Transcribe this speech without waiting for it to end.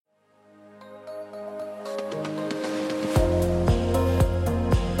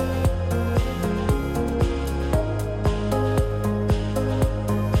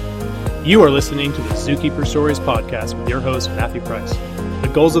You are listening to the Zookeeper Stories podcast with your host, Matthew Price.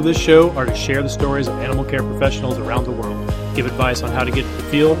 The goals of this show are to share the stories of animal care professionals around the world, give advice on how to get to the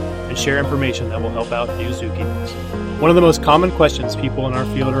field, and share information that will help out new zookeepers. One of the most common questions people in our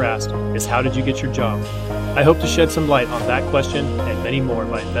field are asked is, how did you get your job? I hope to shed some light on that question and many more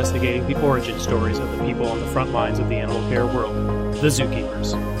by investigating the origin stories of the people on the front lines of the animal care world, the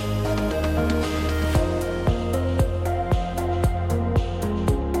zookeepers.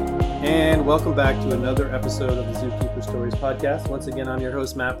 And welcome back to another episode of the Zookeeper Stories podcast. Once again, I'm your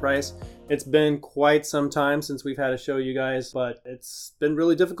host, Matt Price. It's been quite some time since we've had a show, you guys, but it's been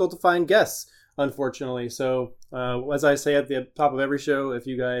really difficult to find guests, unfortunately. So, as I say at the top of every show, if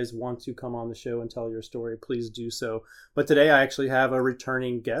you guys want to come on the show and tell your story, please do so. But today I actually have a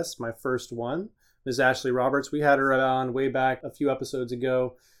returning guest, my first one, Ms. Ashley Roberts. We had her on way back a few episodes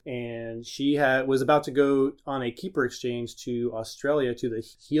ago, and she was about to go on a keeper exchange to Australia, to the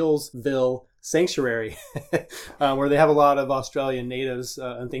Healesville Sanctuary, where they have a lot of Australian natives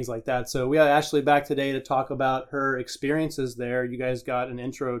and things like that. So we have Ashley back today to talk about her experiences there. You guys got an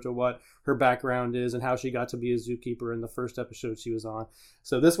intro to what her background is and how she got to be a zookeeper in the first episode she was on.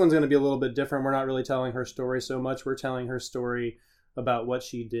 So this one's going to be a little bit different. We're not really telling her story so much. We're telling her story about what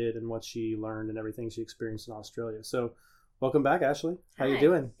she did and what she learned and everything she experienced in Australia. So welcome back, Ashley. How you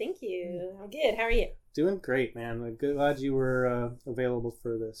doing? Thank you. I'm good. How are you? Doing great, man. I'm glad you were available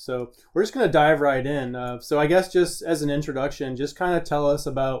for this. So we're just going to dive right in. So I guess just as an introduction, just kind of tell us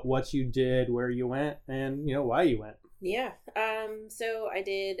about what you did, where you went, and why you went. Yeah. So I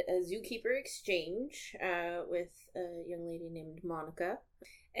did a zookeeper exchange with a young lady named Monica.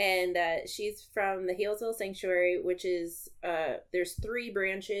 And she's from the Healesville Sanctuary, which is, there's 3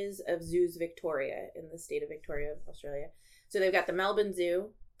 branches of Zoos Victoria in the state of Victoria, Australia. So they've got the Melbourne Zoo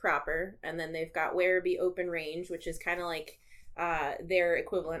proper, and then they've got Werribee Open Range, which is kind of like their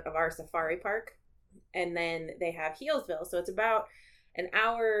equivalent of our safari park. And then they have Healesville. So it's about an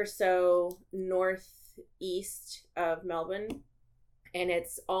hour or so northeast of Melbourne, and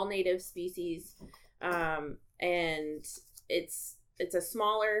it's all native species. And it's a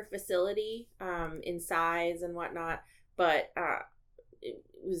smaller facility in size and whatnot, but it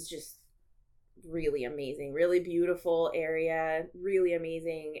was just really amazing, really beautiful area, really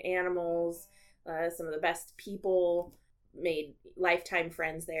amazing animals, some of the best people, made lifetime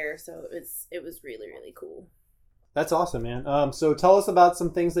friends there. So it was really, really cool. That's awesome, man. So tell us about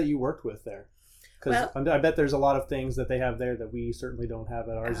some things that you worked with there. Because I bet there's a lot of things that they have there that we certainly don't have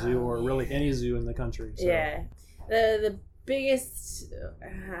at our zoo or really any zoo in the country. So. Yeah. The biggest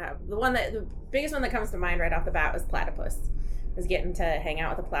one that comes to mind right off the bat was platypus. Was getting to hang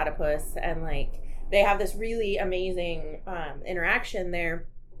out with a platypus, and they have this really amazing interaction there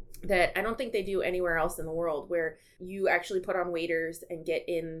that I don't think they do anywhere else in the world, where you actually put on waders and get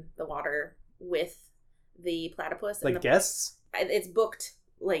in the water with the platypus. Like guests? It's booked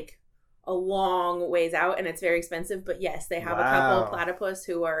a long ways out, and it's very expensive, but yes, they have a couple of platypus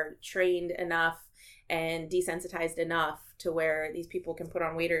who are trained enough and desensitized enough to where these people can put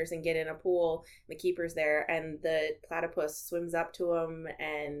on waders and get in a pool. The keeper's there, and the platypus swims up to them,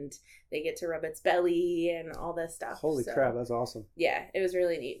 and they get to rub its belly and all this stuff. Holy crap, that's awesome. Yeah, it was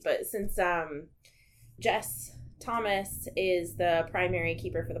really neat. But since Jess Thomas is the primary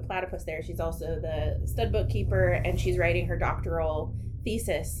keeper for the platypus there, she's also the stud book keeper, and she's writing her doctoral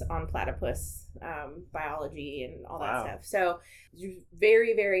thesis on platypus biology and all that stuff. So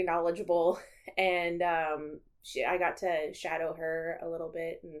very, very knowledgeable, and I got to shadow her a little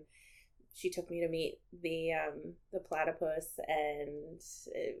bit, and she took me to meet the platypus, and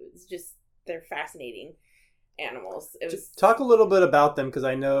it was just, they're fascinating animals. Just talk a little bit about them, because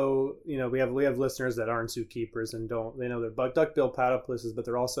I know we have listeners that aren't zookeepers and they know they're duck-billed platypuses, but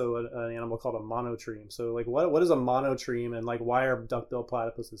they're also an animal called a monotreme. So what is a monotreme, and why are duck-billed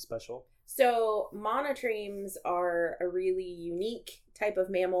platypuses special? So monotremes are a really unique type of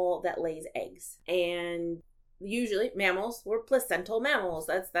mammal that lays eggs, and usually mammals, we're placental mammals.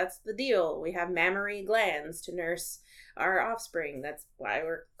 That's the deal. We have mammary glands to nurse our offspring. That's why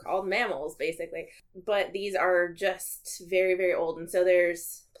we're called mammals, basically. But these are just very, very old. And so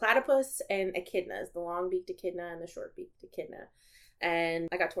there's platypus and echidnas, the long-beaked echidna and the short-beaked echidna. And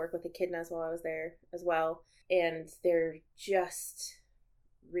I got to work with echidnas while I was there as well. And they're just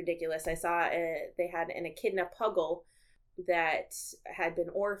ridiculous. I saw they had an echidna puggle that had been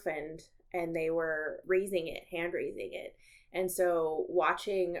orphaned, and they were hand raising it. And so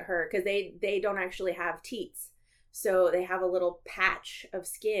watching her, because they don't actually have teats, so they have a little patch of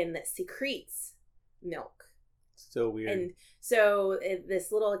skin that secretes milk. So weird. And so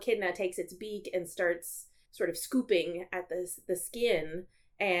this little echidna takes its beak and starts sort of scooping at the skin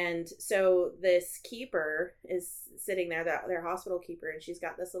And so this keeper is sitting there, their hospital keeper, and she's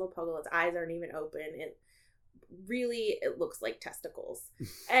got this little puggle. Its eyes aren't even open. It looks like testicles.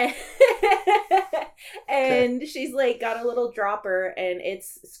 And she's like got a little dropper, and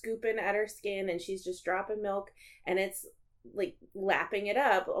it's scooping at her skin, and she's just dropping milk, and it's like lapping it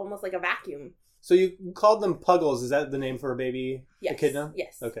up almost like a vacuum. So you called them puggles. Is that the name for a baby echidna?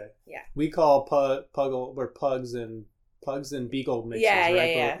 Yes. Okay. Yeah. We call puggle or pugs and beagle mixes,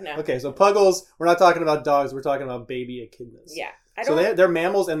 right? Yeah. No. Okay, so puggles, we're not talking about dogs, we're talking about baby echidnas. Yeah. They're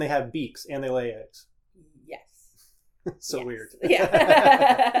mammals, and they have beaks, and they lay eggs. Yes. So weird.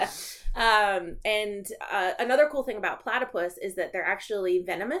 Yeah. And another cool thing about platypus is that they're actually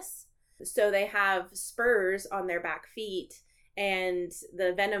venomous. So they have spurs on their back feet, and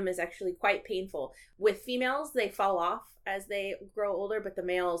the venom is actually quite painful. With females, they fall off as they grow older, but the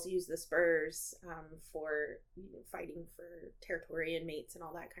males use the spurs for fighting for territory and mates and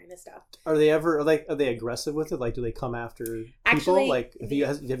all that kind of stuff. Are they aggressive with it? Like, do they come after people? Actually, like,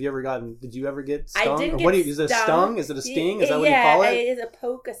 did you ever get stung? I did or get is it a stung? Is it a sting? Is that yeah, what you call it? It is a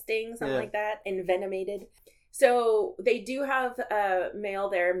poke, a sting, something like that, envenomated. So they do have a male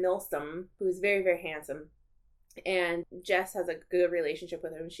there, Milsom, who's very, very handsome. And Jess has a good relationship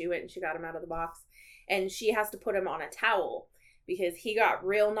with him. She went and she got him out of the box. And she has to put him on a towel because he got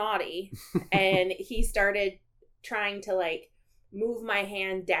real naughty. And he started trying to like move my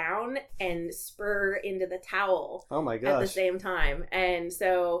hand down and spur into the towel. Oh my gosh. At the same time. And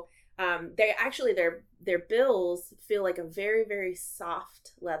so they actually, their bills feel like a very, very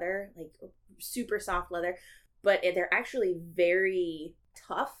soft leather, like super soft leather. But they're actually very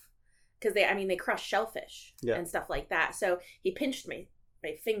tough because they crush shellfish and stuff like that. So he pinched my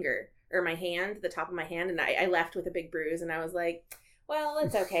finger or my hand, the top of my hand, and I left with a big bruise. And I was like, well,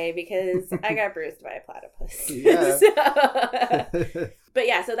 it's okay because I got bruised by a platypus. Yeah. But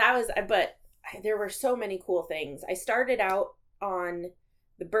yeah, so that was, but there were so many cool things. I started out on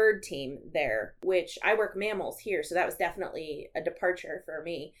the bird team there, which I work mammals here, so that was definitely a departure for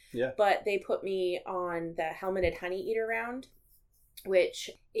me. Yeah. But they put me on the helmeted honeyeater round,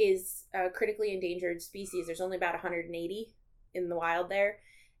 which is a critically endangered species. There's only about 180 in the wild there.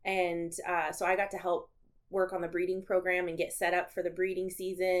 And so I got to help work on the breeding program and get set up for the breeding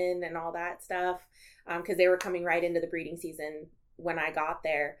season and all that stuff, because they were coming right into the breeding season when I got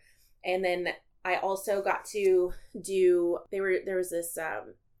there. And then I also got to do, there was this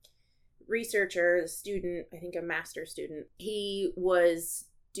researcher, the student, I think a master's student. He was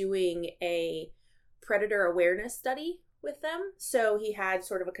doing a predator awareness study with them. So he had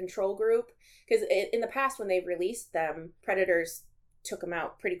sort of a control group, because in the past when they've released them, predators took them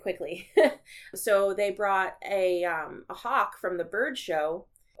out pretty quickly. So they brought a hawk from the bird show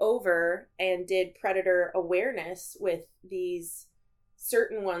over and did predator awareness with these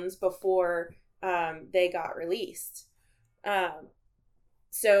certain ones before they got released.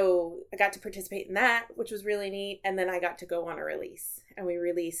 So I got to participate in that, which was really neat. And then I got to go on a release, and we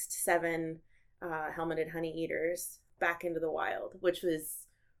released 7 helmeted honeyeaters back into the wild, which was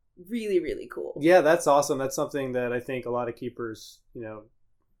really, really cool. Yeah, that's awesome. That's something that I think a lot of keepers,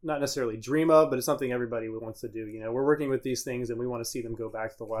 not necessarily dream of, but it's something everybody wants to do. We're working with these things and we want to see them go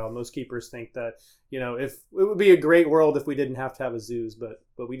back to the wild. Most keepers think that, if it would be a great world if we didn't have to have a zoos, but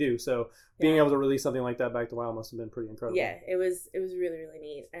we do. So being able to release something like that back to the wild must have been pretty incredible. Yeah, it was really, really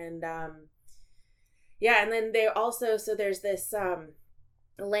neat. And and then they also, so there's this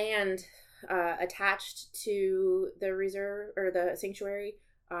land attached to the reserve or the sanctuary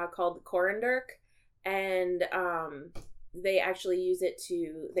called Coranderk, and they actually use it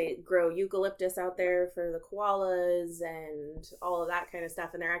they grow eucalyptus out there for the koalas and all of that kind of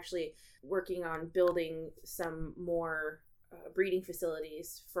stuff, and they're actually working on building some more breeding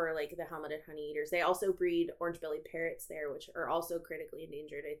facilities for like the helmeted honeyeaters. They also breed orange-bellied parrots there, which are also critically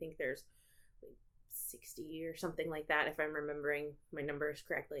endangered. I think there's like 60 or something like that, if I'm remembering my numbers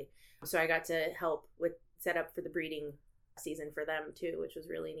correctly. So I got to help with set up for the breeding season for them too, which was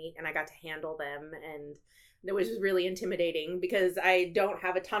really neat. And I got to handle them, and it was just really intimidating because I don't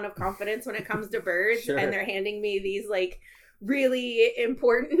have a ton of confidence when it comes to birds. Sure. And they're handing me these like really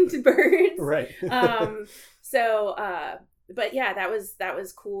important birds. Right. But yeah, that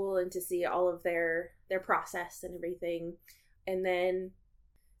was cool, and to see all of their process and everything. And then,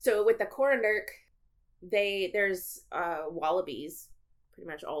 so with the Coranderk, there's wallabies pretty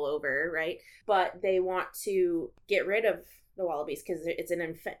much all over, right? But they want to get rid of the wallabies because it's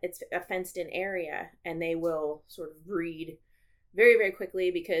a fenced-in area, and they will sort of breed very, very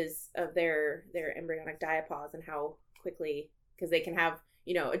quickly because of their embryonic diapause and how quickly, because they can have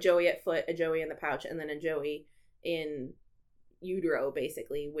a joey at foot, a joey in the pouch, and then a joey in utero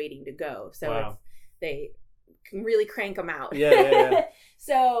basically waiting to go. So wow. they can really crank them out. Yeah.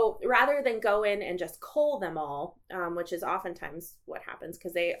 So rather than go in and just cull them all, which is oftentimes what happens,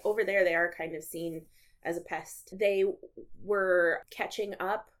 because they over there they are kind of seen as a pest, they were catching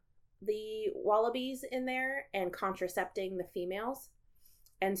up the wallabies in there and contracepting the females.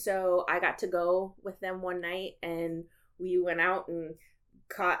 And so I got to go with them one night, and we went out and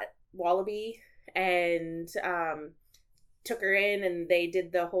caught wallaby and took her in, and they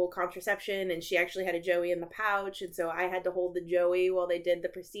did the whole contraception, and she actually had a joey in the pouch, and so I had to hold the joey while they did the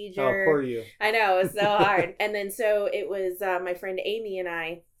procedure. Oh, poor you. I know, it was so hard. And then so it was my friend Amy and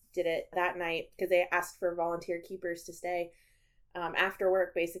I did it that night because they asked for volunteer keepers to stay after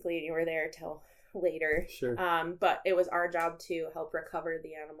work, basically, and you were there till later. Sure. But it was our job to help recover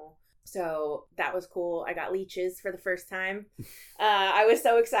the animal. So that was cool. I got leeches for the first time. I was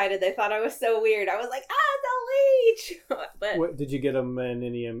so excited. They thought I was so weird. I was like, it's a leech. But what, did you get them in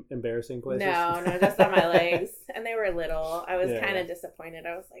any embarrassing places? No, just on my legs. And they were little. I was kind of disappointed.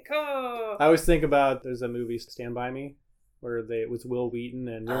 I was like, oh. I always think about, there's a movie, Stand By Me, where it was Will Wheaton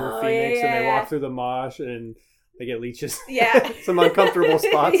and River Phoenix, and they walk through the marsh and they get leeches. Yeah. Some uncomfortable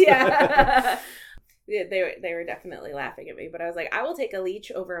spots. Yeah. They were definitely laughing at me, but I was like, I will take a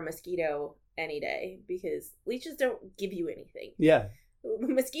leech over a mosquito any day, because leeches don't give you anything. Yeah.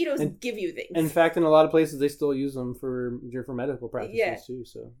 Mosquitoes give you things. In fact, in a lot of places, they still use them for medical practices too.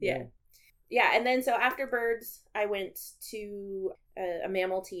 So yeah. And then so after birds, I went to a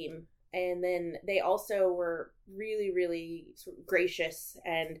mammal team, and then they also were really, really gracious,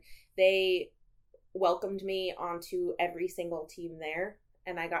 and they welcomed me onto every single team there,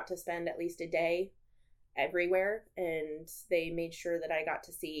 and I got to spend at least a day everywhere, and they made sure that I got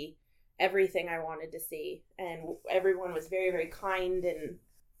to see everything I wanted to see, and everyone was very, very kind and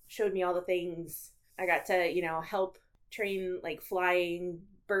showed me all the things. I got to help train like flying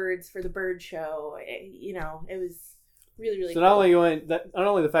birds for the bird show. It was really, really cool. Not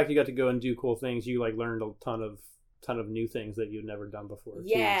only the fact you got to go and do cool things, you like learned a ton of new things that you'd never done before too,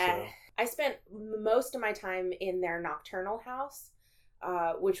 so. I spent most of my time in their nocturnal house,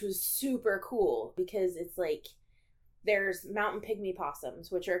 which was super cool, because it's like there's mountain pygmy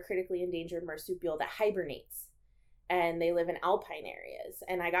possums, which are a critically endangered marsupial that hibernates, and they live in alpine areas,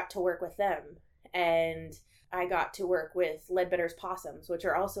 and I got to work with them. And I got to work with Leadbetter's possums, which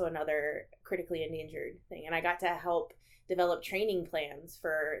are also another critically endangered thing, and I got to help develop training plans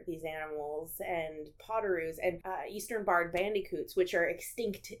for these animals, and potoroos and eastern barred bandicoots, which are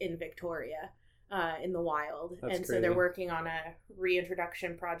extinct in Victoria. In the wild. That's and crazy. So they're working on a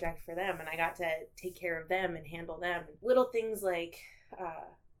reintroduction project for them, and I got to take care of them and handle them. Little things like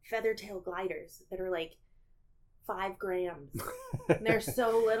feather-tail gliders that are like 5 grams. And they're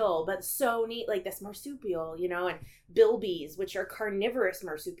so little, but so neat, like this marsupial, and bilbies, which are carnivorous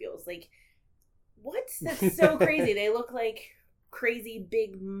marsupials. Like, what? That's so crazy. They look like crazy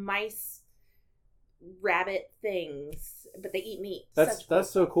big mice, rabbit things, but they eat meat.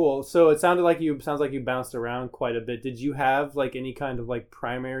 That's so cool. So it sounds like you bounced around quite a bit. Did you have like any kind of like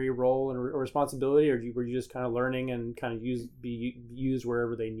primary role and or responsibility, or were you just kind of learning and kind of be used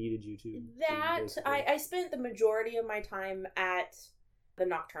wherever they needed you to? I spent the majority of my time at the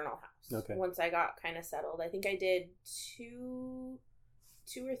nocturnal house. Okay. Once I got kind of settled, I think I did 2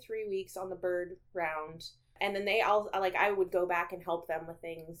 or 3 weeks on the bird round, and then I would go back and help them with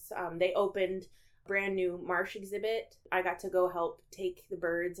things. They opened brand new marsh exhibit. I got to go help take the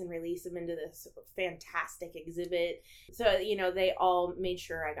birds and release them into this fantastic exhibit. So, they all made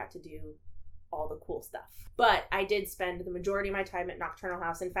sure I got to do all the cool stuff. But I did spend the majority of my time at Nocturnal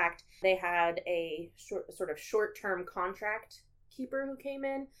House. In fact, they had a short-term contract keeper who came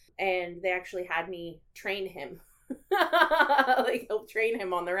in, and they actually had me train him. Help train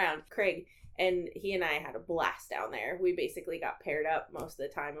him on the round. Craig. And he and I had a blast down there. We basically got paired up most of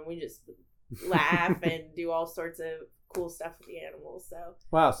the time, and we just laugh and do all sorts of cool stuff with the animals. So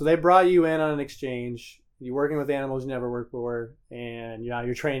wow, so they brought you in on an exchange. You're working with animals you never worked for, and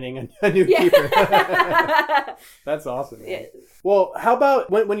you're training a new keeper. That's awesome, man. Yeah. Well, how about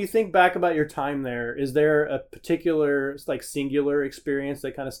when you think back about your time there, is there a particular like singular experience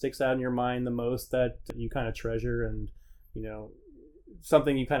that kind of sticks out in your mind the most that you kind of treasure, and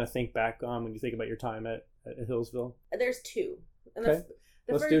something you kind of think back on when you think about your time at Hillsville? There's 2. And okay.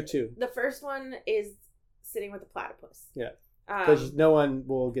 Let's do 2. The first one is sitting with the platypus. Yeah. Because no one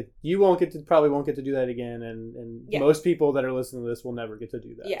probably won't get to do that again, and most people that are listening to this will never get to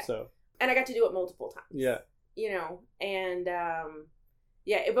do that. Yeah. So. And I got to do it multiple times. Yeah. And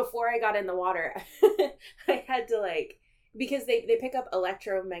before I got in the water, I had to because they pick up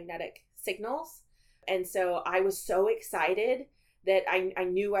electromagnetic signals And so I was so excited that I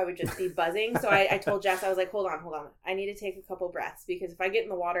knew I would just be buzzing. So I told Jess, I was like, hold on. I need to take a couple breaths, because if I get in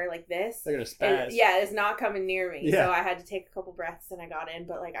the water like this, they're going to spaz. It's not coming near me. Yeah. So I had to take a couple breaths and I got in,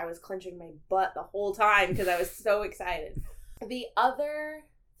 but like I was clenching my butt the whole time because I was so excited. The other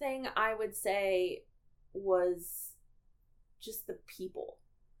thing I would say was just the people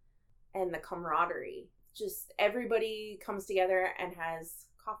and the camaraderie. Just everybody comes together and has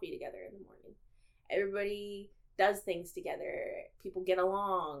coffee together in the morning. Everybody does things together. People get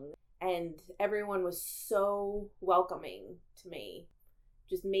along, and everyone was so welcoming to me.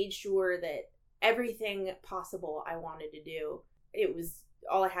 Just made sure that everything possible I wanted to do, it was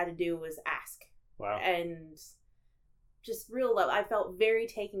all I had to do was ask. Wow. And just real love. I felt very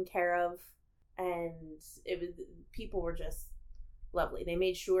taken care of, and people were just lovely. They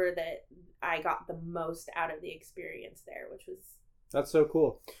made sure that I got the most out of the experience there, which was... That's so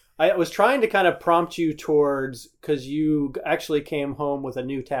cool. I was trying to kind of prompt you towards, because you actually came home with a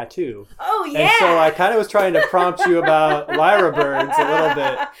new tattoo. Oh, yeah. And so I kind of was trying to prompt you about lyra birds a little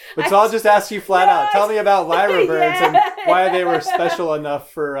bit. But so I'll just ask you flat out. Tell me about lyra birds and why they were special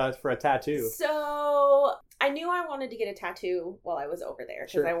enough for a tattoo. So I knew I wanted to get a tattoo while I was over there,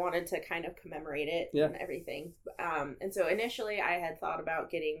 because I wanted to kind of commemorate it and everything. And so initially I had thought about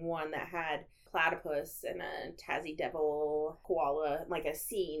getting one that had platypus and a Tassie devil, koala, like a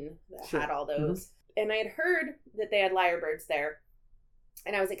scene that had all those. Mm-hmm. And I had heard that they had lyrebirds there.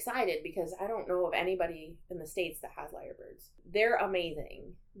 And I was excited because I don't know of anybody in the States that has lyrebirds. They're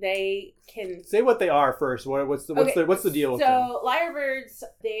amazing. They can... Say what they are first. What's the deal with them? So lyrebirds,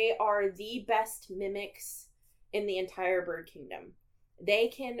 they are the best mimics in the entire bird kingdom. They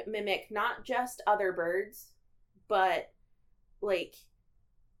can mimic not just other birds, but like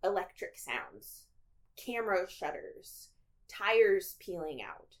electric sounds, camera shutters, tires peeling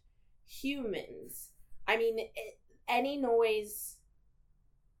out, humans. I mean, any noise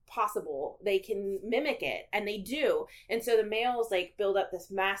possible, they can mimic it, and they do. And so the males like build up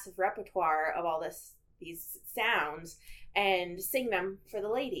this massive repertoire of all these sounds and sing them for the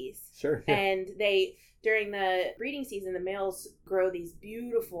ladies. Sure. Yeah. And they, during the breeding season, the males grow these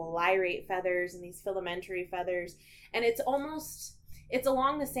beautiful lyrate feathers and these filamentary feathers, and it's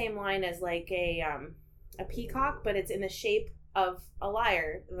along the same line as like a peacock, but it's in the shape of a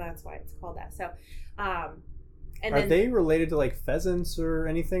lyre. That's why it's called that. So, and are they related to like pheasants or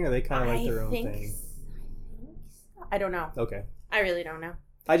anything? Or are they kind of like their own thing? I think so. I don't know. Okay. I really don't know.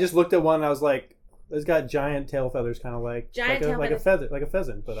 I just looked at one and I was like, it's got giant tail feathers, kind of like a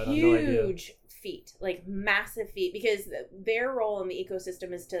pheasant, but I don't know. Huge feet, like massive feet, because their role in the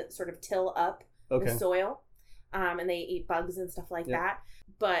ecosystem is to sort of till up the soil. And they eat bugs and stuff like that.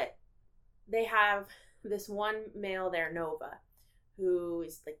 But they have this one male there, Nova, who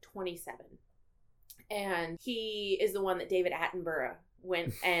is like 27. And he is the one that David Attenborough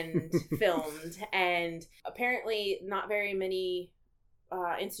went and filmed. And apparently not very many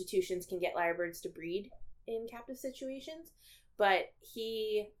institutions can get lyrebirds to breed in captive situations. But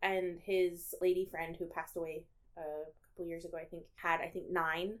he and his lady friend, who passed away a couple years ago, had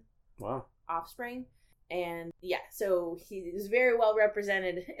 9 offspring. And so he is very well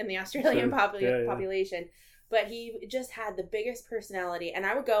represented in the Australian population. But he just had the biggest personality. And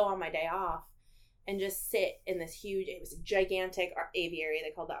I would go on my day off and just sit in this huge, it was a gigantic aviary.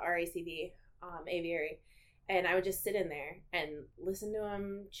 They called it RACV aviary. And I would just sit in there and listen to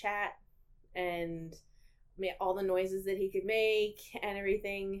him chat and all the noises that he could make and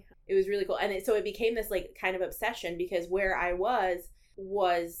everything. It was really cool. And so it became this like kind of obsession, because where I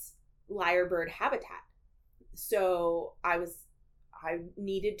was lyrebird habitat. So I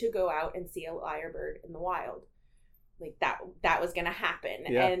needed to go out and see a lyrebird in the wild. Like that was going to happen.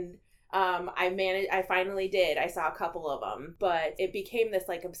 Yeah. And I finally did. I saw a couple of them, but it became this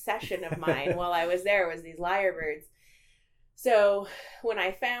like obsession of mine while I was there, was these lyrebirds. So when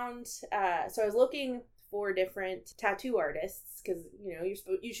I found, I was looking for different tattoo artists, because,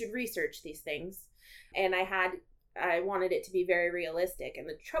 you should research these things. And I wanted it to be very realistic. And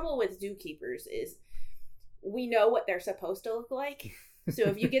the trouble with zookeepers is we know what they're supposed to look like. So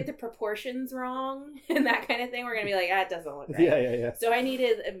if you get the proportions wrong and that kind of thing, we're going to be like, that doesn't look right. Yeah. So I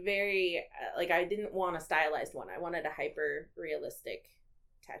needed a very, I didn't want a stylized one. I wanted a hyper realistic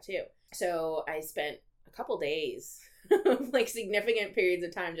tattoo. So I spent a couple days, like significant periods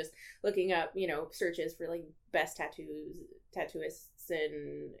of time, just looking up, searches for like best tattooists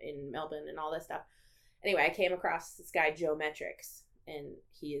in Melbourne and all this stuff. Anyway, I came across this guy, Joe Metrics, and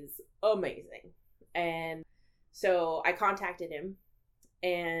he is amazing. And so I contacted him,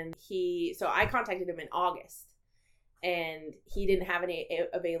 and I contacted him in August, and he didn't have any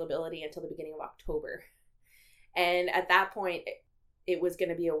availability until the beginning of October. And at that point, it was going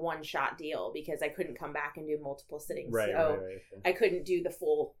to be a one-shot deal because I couldn't come back and do multiple sittings. Right. I couldn't do the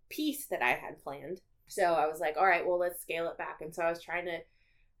full piece that I had planned. So I was like, all right, well, let's scale it back. And so I was trying to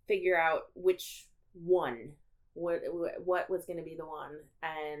figure out which one, what was going to be the one.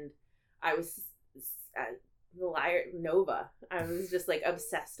 And I was the liar, Nova. I was just like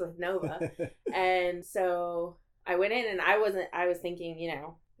obsessed with Nova. And so I went in and I was thinking, you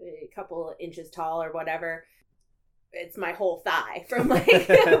know, a couple inches tall or whatever. It's my whole thigh from like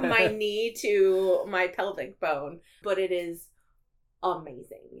my knee to my pelvic bone, but it is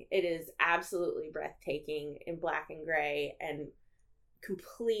amazing. It is absolutely breathtaking in black and gray and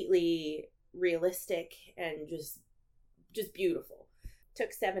completely realistic and just beautiful.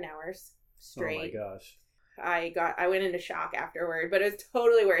 Took 7 hours straight. Oh my gosh. I went into shock afterward, but it was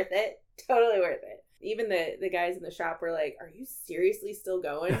totally worth it. Totally worth it. Even the guys in the shop were like, "Are you seriously still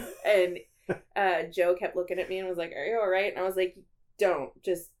going?" And Joe kept looking at me and was like, "Are you all right?" And I was like, "Don't.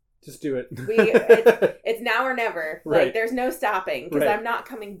 Just do it." It's now or never. Right. Like, there's no stopping because I'm not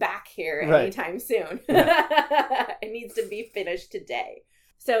coming back here anytime soon. Yeah. It needs to be finished today.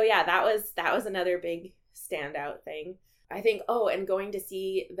 So yeah, that was another big standout thing. I think, and going to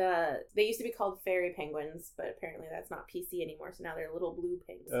see they used to be called fairy penguins, but apparently that's not PC anymore. So now they're little blue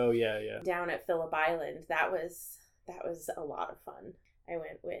penguins. Oh yeah. Down at Phillip Island. That was a lot of fun. I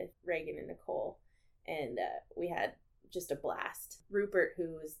went with Reagan and Nicole, and we had just a blast. Rupert,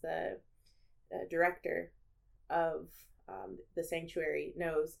 who was the director of the sanctuary,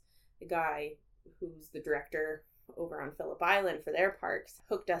 knows the guy who's the director over on Phillip Island for their parks,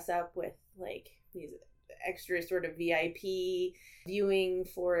 hooked us up with like these extra sort of VIP viewing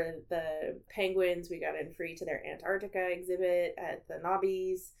for the penguins. We got in free to their Antarctica exhibit at the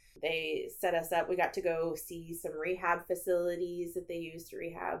Nobbies. They set us up. We got to go see some rehab facilities that they use to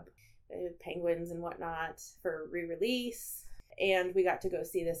rehab penguins and whatnot for re-release. And we got to go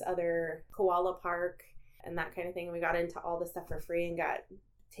see this other koala park and that kind of thing. And we got into all the stuff for free and got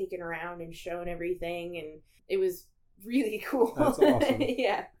taken around and shown everything. And it was really cool. That's awesome.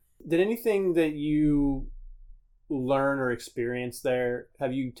 Yeah. Did anything that you learn or experience there,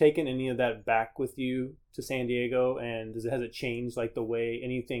 have you taken any of that back with you to San Diego? And has it changed like the way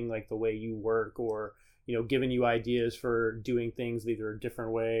you work, or, you know, given you ideas for doing things either a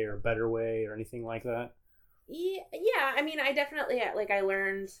different way or better way or anything like that? Yeah. I mean, I definitely, like, I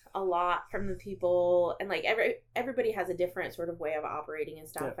learned a lot from the people, and like everybody has a different sort of way of operating and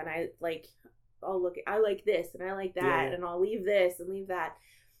stuff. Yeah. And I like, I like this and I like that, and I'll leave this and leave that.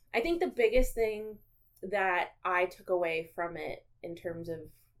 I think the biggest thing that I took away from it in terms of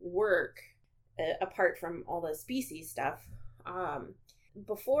work, apart from all the species stuff,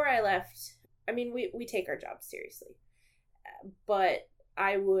 before I left, I mean, we take our jobs seriously, but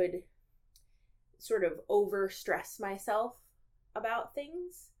I would sort of over stress myself about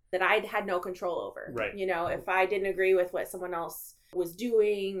things that I had no control over. Right. You know, if I didn't agree with what someone else was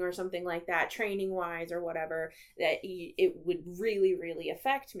doing or something like that, training wise or whatever, that it would really, really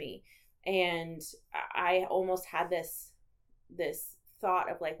affect me. And I almost had this thought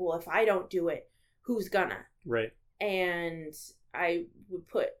of like, well, if I don't do it, who's gonna? Right. And I would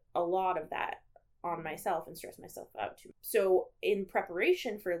put a lot of that on myself and stress myself out too. So in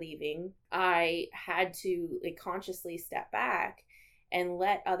preparation for leaving, I had to like consciously step back and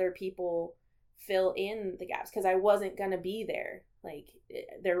let other people fill in the gaps, because I wasn't gonna be there. Like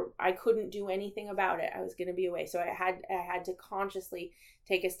I couldn't do anything about it. I was gonna be away. So I had to consciously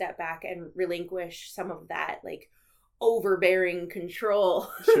take a step back and relinquish some of that like overbearing control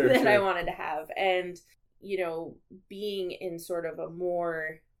that I wanted to have. And, you know, being in sort of a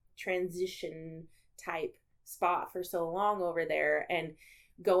more transition type spot for so long over there and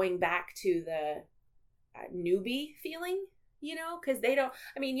going back to the newbie feeling, you know, because they don't,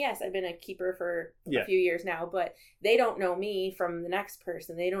 I mean, yes, I've been a keeper for a few years now, but they don't know me from the next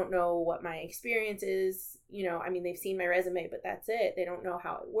person. They don't know what my experience is. You know, I mean, they've seen my resume, but that's it. They don't know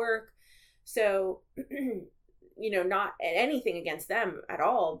how it works. So, you know, not anything against them at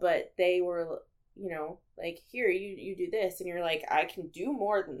all, but they were, you know, like, here, you do this. And you're like, I can do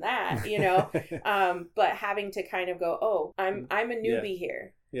more than that, you know? But having to kind of go, I'm a newbie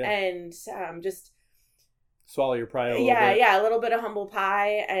here. Yeah. And just swallow your pride a little bit. Yeah, a little bit of humble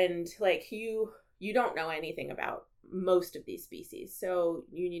pie. And like, you don't know anything about most of these species, so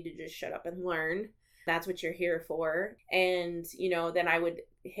you need to just shut up and learn. That's what you're here for. And, you know, then I would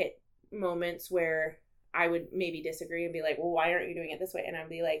hit moments where I would maybe disagree and be like, well, why aren't you doing it this way? And I'd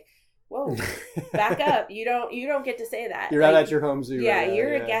be like, whoa, back up. You don't get to say that. You're not at your home zoo. Yeah, right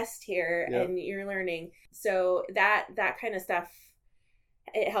you're a guest here and you're learning. So that kind of stuff,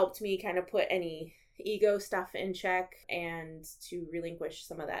 it helped me kind of put any ego stuff in check and to relinquish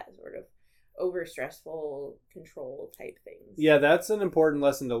some of that sort of over stressful control type things. Yeah, that's an important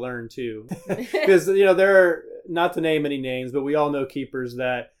lesson to learn too. Because, there are, not to name any names, but we all know keepers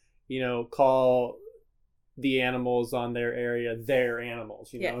that, call the animals on their area their animals.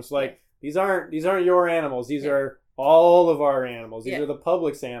 It's like, these aren't your animals. These are all of our animals. These are the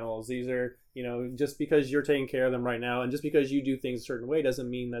public's animals. These are, just because you're taking care of them right now, and just because you do things a certain way doesn't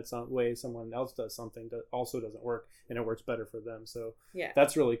mean that some way someone else does something that also doesn't work and it works better for them. So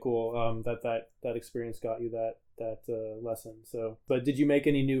that's really cool. That experience got you that lesson. So, but did you make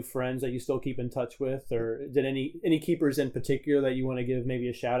any new friends that you still keep in touch with, or did any keepers in particular that you want to give maybe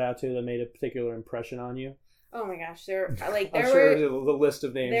a shout out to that made a particular impression on you? Oh my gosh, I'm sure there's a list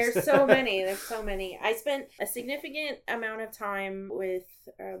of names. There's so many. I spent a significant amount of time with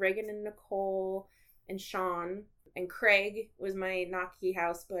Reagan and Nicole and Sean, and Craig was my Naki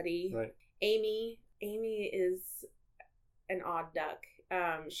house buddy. Right. Amy is an odd duck.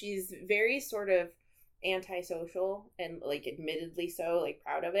 She's very sort of antisocial and like admittedly so, like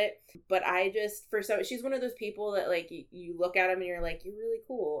proud of it, but she's one of those people that like you look at them and you're like, you're really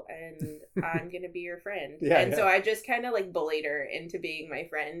cool and I'm gonna be your friend. So I just kind of like bullied her into being my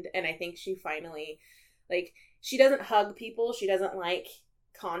friend, and I think she finally, like, she doesn't hug people, she doesn't like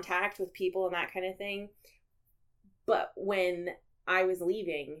contact with people and that kind of thing, but when I was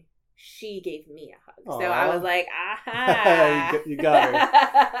leaving, she gave me a hug. Aww. So I was like, aha. You got her.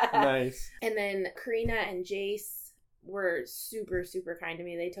 Nice. And then Karina and Jace were super, super kind to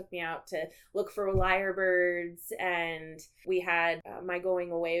me. They took me out to look for lyrebirds, and we had my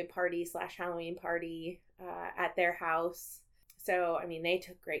going away party / Halloween party at their house. So, I mean, they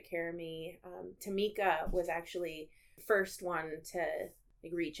took great care of me. Tamika was actually the first one to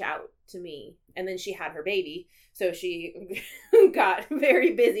reach out to me, and then she had her baby, so she got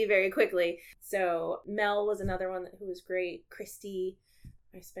very busy very quickly. So Mel was another one who was great. Christy,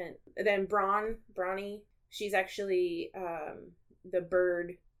 then Bronny, she's actually the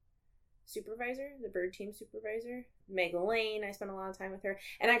bird team supervisor. Meg Lane, I spent a lot of time with her,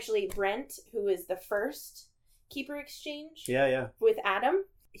 and actually Brent, who is the first keeper exchange with Adam,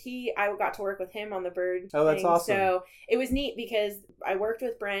 I got to work with him on the bird thing. That's awesome. So it was neat because I worked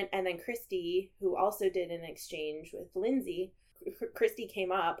with Brent, and then Christy, who also did an exchange with Lindsay. Christy came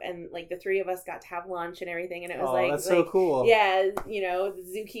up, and like the three of us got to have lunch and everything, and it was that's so cool. Yeah, the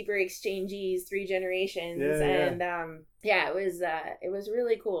zookeeper exchangees, 3 generations, and it was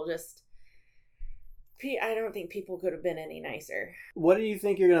really cool. Just, I don't think people could have been any nicer. What do you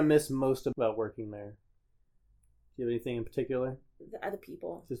think you're gonna miss most about working there? Do you have anything in particular? The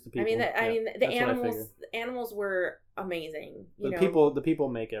people. Just the people. The animals were amazing. The people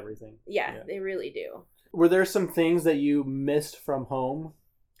make everything. Yeah, they really do. Were there some things that you missed from home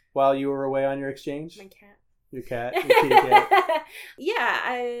while you were away on your exchange? My cat. Your cat? Your kitty cat?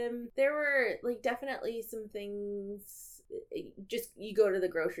 Yeah, there were like definitely some things. Just you go to the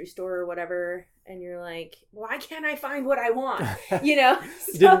grocery store or whatever, and you're like, why can't I find what I want? You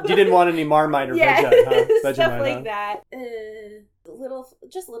didn't want any Marmite or Vegemite, huh? Vegemite, stuff like that.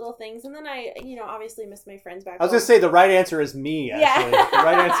 Little things, and then I, obviously miss my friends back. I was gonna say the right answer is me. Actually, the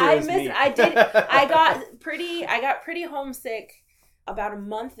right answer is me. I did. I got pretty homesick about a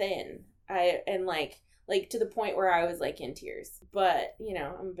month in. Like to the point where I was like in tears. But,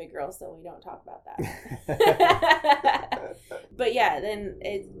 I'm a big girl, so we don't talk about that. But yeah, then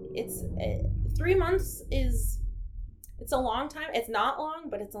it's 3 months it's a long time. It's not long,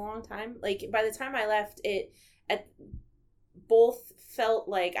 but it's a long time. Like by the time I left, both felt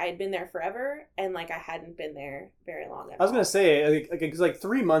like I had been there forever and like I hadn't been there very long at all. I was going to say, like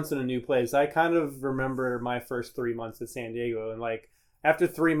 3 months in a new place. I kind of remember my first 3 months at San Diego, and like, after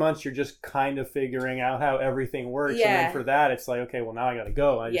 3 months, you're just kind of figuring out how everything works. Yeah. And then for that, it's like, okay, well, now I got to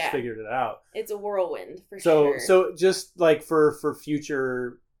go. I just figured it out. It's a whirlwind, for sure. So just like for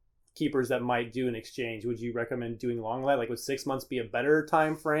future keepers that might do an exchange, would you recommend doing long light? Like, would 6 months be a better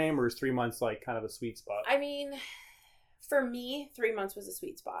time frame, or is 3 months like kind of a sweet spot? I mean, for me, 3 months was a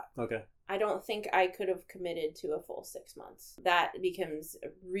sweet spot. Okay. I don't think I could have committed to a full 6 months. That becomes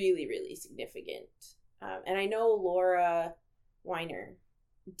really, really significant. And I know Laura Weiner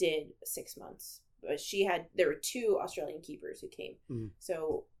did 6 months, but there were 2 Australian keepers who came. Mm-hmm.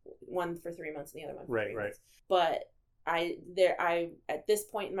 So one for 3 months and the other one for 3 months. But I at this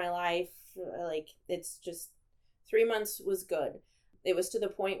point in my life, like, it's just 3 months was good. It was to the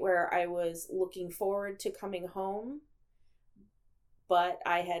point where I was looking forward to coming home, but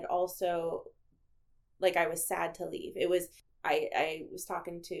I had also, like, I was sad to leave. It was, I was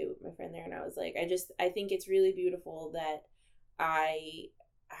talking to my friend there, and I was like, I think it's really beautiful that I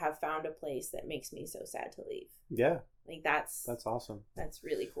have found a place that makes me so sad to leave. Yeah. Like, that's awesome. That's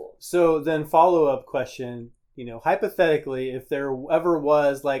really cool. So then follow-up question, hypothetically, if there ever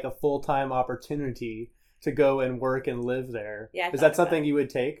was like a full-time opportunity to go and work and live there, is that something you would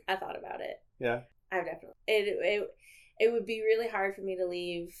take? I thought about it. Yeah. I would definitely. It would be really hard for me to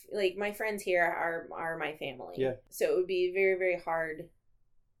leave. Like, my friends here are my family. Yeah. So it would be very, very hard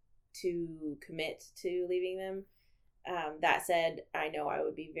to commit to leaving them. That said, I know I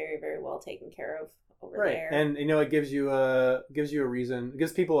would be very, very well taken care of over there. And it gives you a reason. It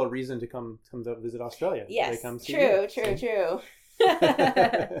gives people a reason to come to visit Australia. Yes. They come True.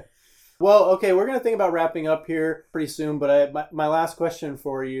 Well, okay, we're going to think about wrapping up here pretty soon, but my last question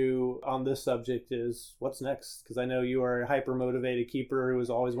for you on this subject is, what's next? Because I know you are a hyper-motivated keeper who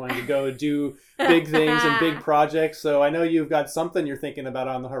is always wanting to go do big things and big projects, so I know you've got something you're thinking about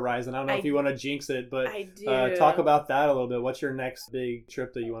on the horizon. I don't know if you want to jinx it, but I do. Talk about that a little bit. What's your next big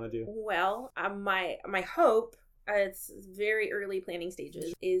trip that you want to do? Well, my hope, it's very early planning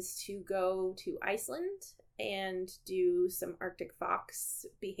stages, is to go to Iceland and do some Arctic fox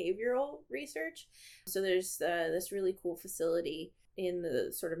behavioral research. So there's this really cool facility in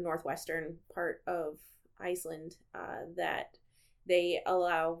the sort of northwestern part of Iceland that they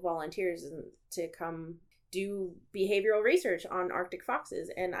allow volunteers to come do behavioral research on Arctic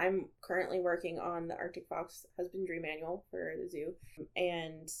foxes. And I'm currently working on the Arctic fox husbandry manual for the zoo.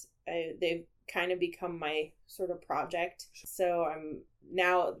 And they've kind of become my sort of project. So I'm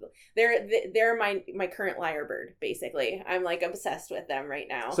now, they're my current lyrebird, basically. I'm like obsessed with them right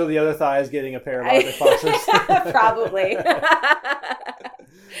now. So the other thigh is getting a pair of Arctic foxes. Probably.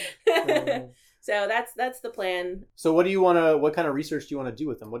 So that's the plan. So what kind of research do you want to do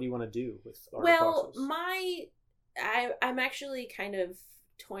with them? What do you want to do with Arctic foxes? I'm actually kind of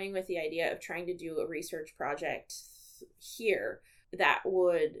toying with the idea of trying to do a research project here that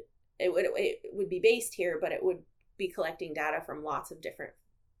would be based here, but it would be collecting data from lots of different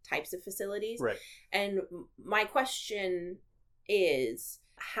types of facilities. Right. And my question is,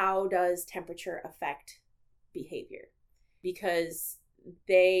 how does temperature affect behavior? Because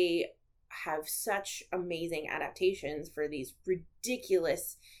they have such amazing adaptations for these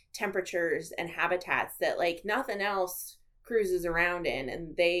ridiculous temperatures and habitats that like nothing else cruises around in,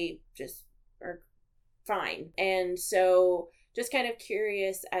 and they just are fine. And so just kind of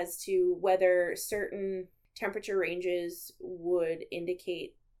curious as to whether certain temperature ranges would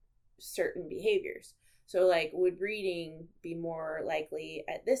indicate certain behaviors. So like, would breeding be more likely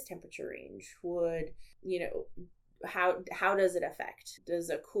at this temperature range? Would, how does it affect? Does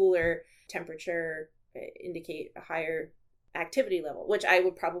a cooler temperature indicate a higher activity level? Which I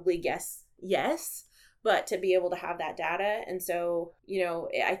would probably guess yes, but to be able to have that data. And so,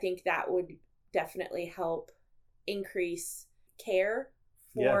 I think that would definitely help increase care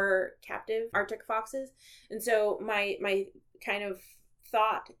for captive Arctic foxes. And so my kind of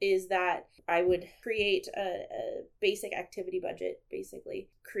thought is that I would create a basic activity budget, basically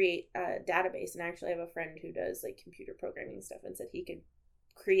create a database. And I actually have a friend who does like computer programming stuff and said he could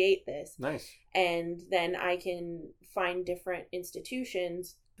create this. Nice. And then I can find different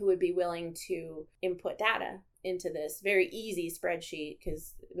institutions who would be willing to input data into this very easy spreadsheet,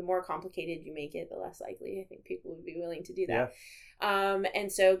 because the more complicated you make it, the less likely I think people would be willing to do that. Yeah.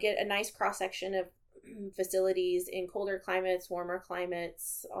 And so get a nice cross section of facilities in colder climates, warmer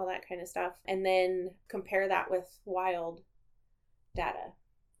climates, all that kind of stuff, and then compare that with wild data.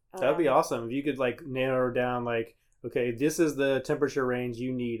 That would be awesome if you could like narrow down like, okay, this is the temperature range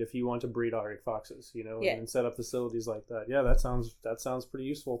you need if you want to breed Arctic foxes, and set up facilities like that. Yeah, that sounds pretty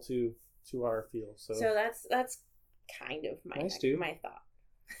useful to our field. So that's kind of my thought.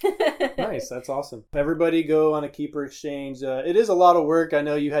 Nice, that's awesome. Everybody go on a keeper exchange. It is a lot of work. I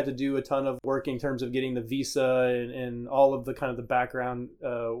know you had to do a ton of work in terms of getting the visa and all of the kind of the background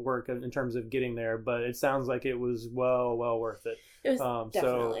work in terms of getting there, but it sounds like it was well worth it. It was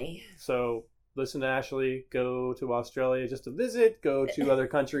definitely. So listen to Ashley, go to Australia just to visit, go to other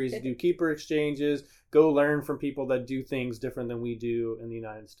countries, do keeper exchanges, go learn from people that do things different than we do in the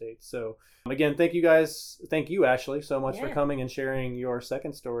United States. So again, thank you guys. Thank you, Ashley, so much for coming and sharing your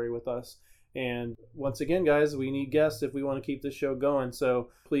second story with us. And once again, guys, we need guests if we want to keep this show going. So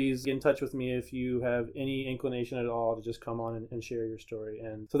please get in touch with me if you have any inclination at all to just come on and share your story.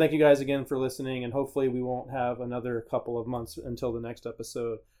 And so thank you guys again for listening. And hopefully we won't have another couple of months until the next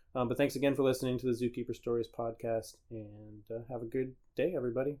episode. But thanks again for listening to the Zookeeper Stories podcast, and have a good day,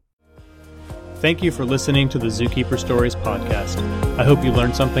 everybody. Thank you for listening to the Zookeeper Stories podcast. I hope you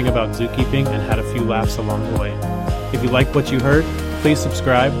learned something about zookeeping and had a few laughs along the way. If you like what you heard, please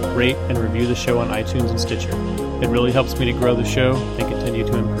subscribe, rate, and review the show on iTunes and Stitcher. It really helps me to grow the show and continue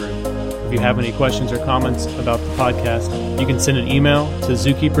to improve. If you have any questions or comments about the podcast, you can send an email to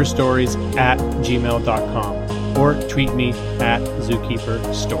zookeeperstories@gmail.com or tweet me at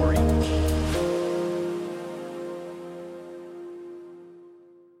zookeeperstory.